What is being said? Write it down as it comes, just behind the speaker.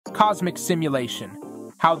Cosmic simulation.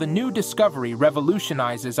 How the new discovery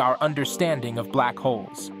revolutionizes our understanding of black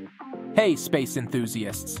holes. Hey, space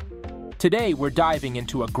enthusiasts. Today we're diving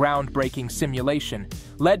into a groundbreaking simulation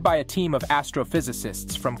led by a team of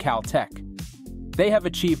astrophysicists from Caltech. They have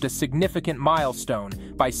achieved a significant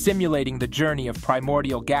milestone by simulating the journey of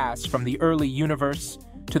primordial gas from the early universe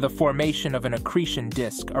to the formation of an accretion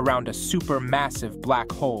disk around a supermassive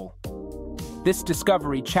black hole. This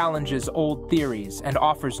discovery challenges old theories and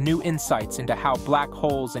offers new insights into how black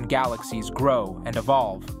holes and galaxies grow and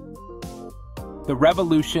evolve. The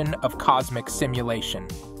revolution of cosmic simulation.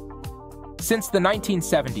 Since the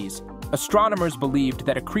 1970s, astronomers believed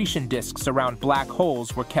that accretion disks around black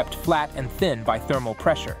holes were kept flat and thin by thermal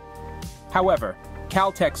pressure. However,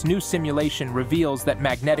 Caltech's new simulation reveals that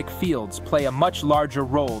magnetic fields play a much larger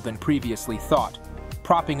role than previously thought,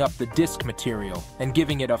 propping up the disk material and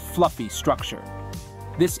giving it a fluffy structure.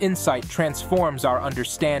 This insight transforms our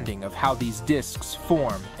understanding of how these disks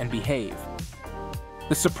form and behave.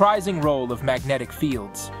 The surprising role of magnetic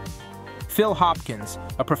fields. Phil Hopkins,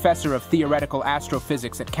 a professor of theoretical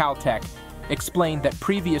astrophysics at Caltech, explained that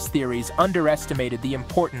previous theories underestimated the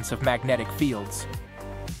importance of magnetic fields.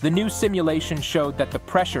 The new simulation showed that the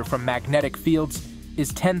pressure from magnetic fields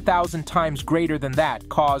is 10,000 times greater than that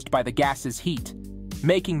caused by the gas's heat,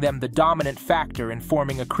 making them the dominant factor in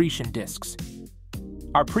forming accretion disks.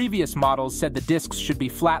 Our previous models said the disks should be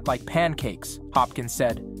flat like pancakes, Hopkins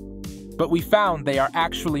said. But we found they are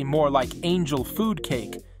actually more like angel food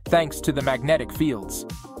cake thanks to the magnetic fields.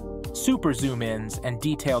 Super zoom-ins and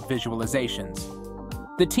detailed visualizations.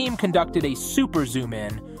 The team conducted a super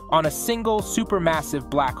zoom-in on a single supermassive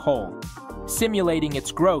black hole, simulating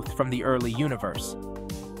its growth from the early universe.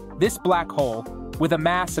 This black hole, with a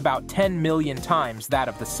mass about 10 million times that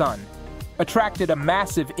of the Sun, attracted a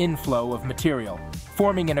massive inflow of material,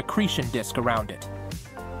 forming an accretion disk around it.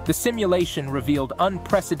 The simulation revealed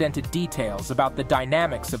unprecedented details about the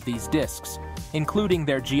dynamics of these disks, including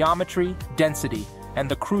their geometry, density, and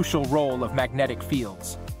the crucial role of magnetic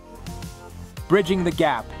fields. Bridging the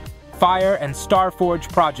gap. Fire and Starforge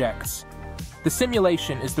projects. The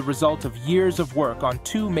simulation is the result of years of work on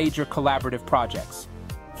two major collaborative projects: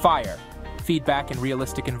 Fire, feedback in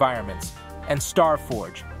realistic environments, and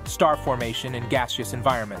Starforge, star formation in gaseous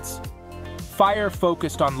environments. Fire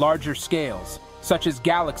focused on larger scales, such as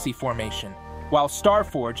galaxy formation, while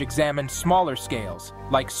Starforge examined smaller scales,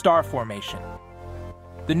 like star formation.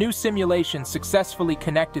 The new simulation successfully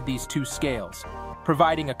connected these two scales,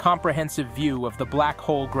 providing a comprehensive view of the black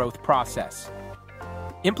hole growth process.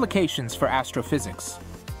 Implications for astrophysics.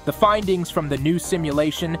 The findings from the new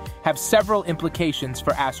simulation have several implications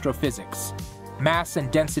for astrophysics. Mass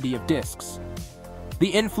and density of disks. The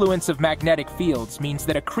influence of magnetic fields means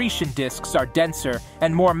that accretion disks are denser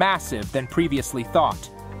and more massive than previously thought.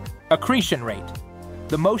 Accretion rate.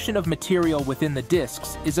 The motion of material within the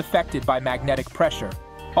disks is affected by magnetic pressure,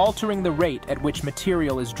 altering the rate at which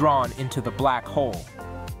material is drawn into the black hole.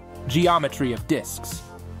 Geometry of disks.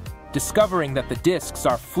 Discovering that the disks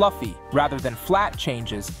are fluffy rather than flat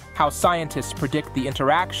changes how scientists predict the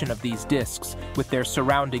interaction of these disks with their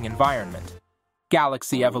surrounding environment.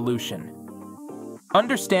 Galaxy evolution.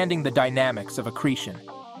 Understanding the dynamics of accretion.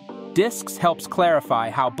 Disks helps clarify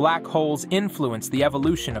how black holes influence the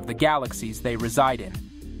evolution of the galaxies they reside in.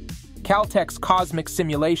 Caltech's cosmic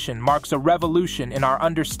simulation marks a revolution in our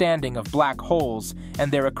understanding of black holes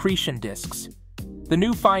and their accretion disks. The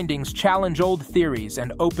new findings challenge old theories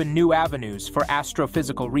and open new avenues for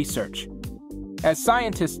astrophysical research. As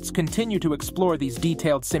scientists continue to explore these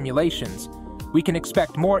detailed simulations, we can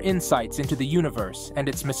expect more insights into the universe and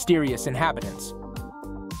its mysterious inhabitants.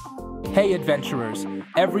 Hey adventurers,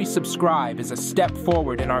 every subscribe is a step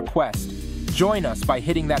forward in our quest. Join us by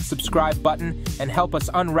hitting that subscribe button and help us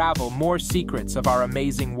unravel more secrets of our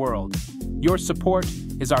amazing world. Your support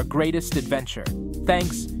is our greatest adventure.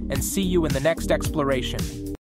 Thanks, and see you in the next exploration.